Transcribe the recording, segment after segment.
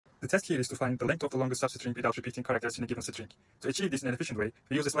The task here is to find the length of the longest substring without repeating characters in a given string. To achieve this in an efficient way,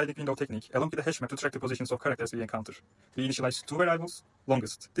 we use a sliding window technique along with a hash map to track the positions of characters we encounter. We initialize two variables,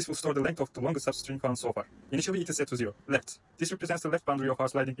 longest. This will store the length of the longest substring found so far. Initially, it is set to 0, left. This represents the left boundary of our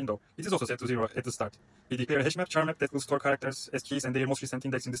sliding window. It is also set to 0 at the start. We declare a hash map, char map that will store characters as keys and their most recent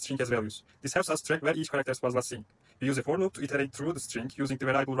index in the string as values. This helps us track where each character was last seen. We use a for loop to iterate through the string using the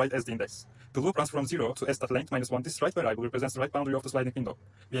variable right as the index. The loop runs from 0 to s.length minus 1. This right variable represents the right boundary of the sliding window.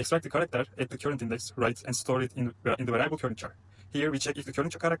 We extract the character at the current index, right, and store it in the variable current char. Here we check if the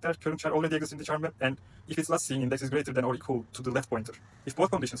current char already exists in the char map, and if its last seen index is greater than or equal to the left pointer. If both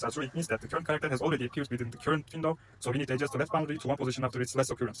conditions are true, it means that the current character has already appeared within the current window, so we need to adjust the left boundary to one position after its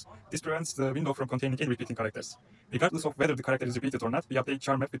last occurrence. This prevents the window from containing any repeating characters. Regardless of whether the character is repeated or not, we update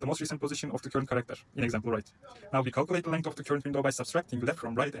char map with the most recent position of the current character, in example right. Now we calculate the length of the current window by subtracting left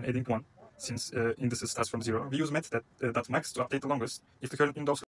from right and adding 1, since indices starts from 0. We use met.max to update the longest if the current window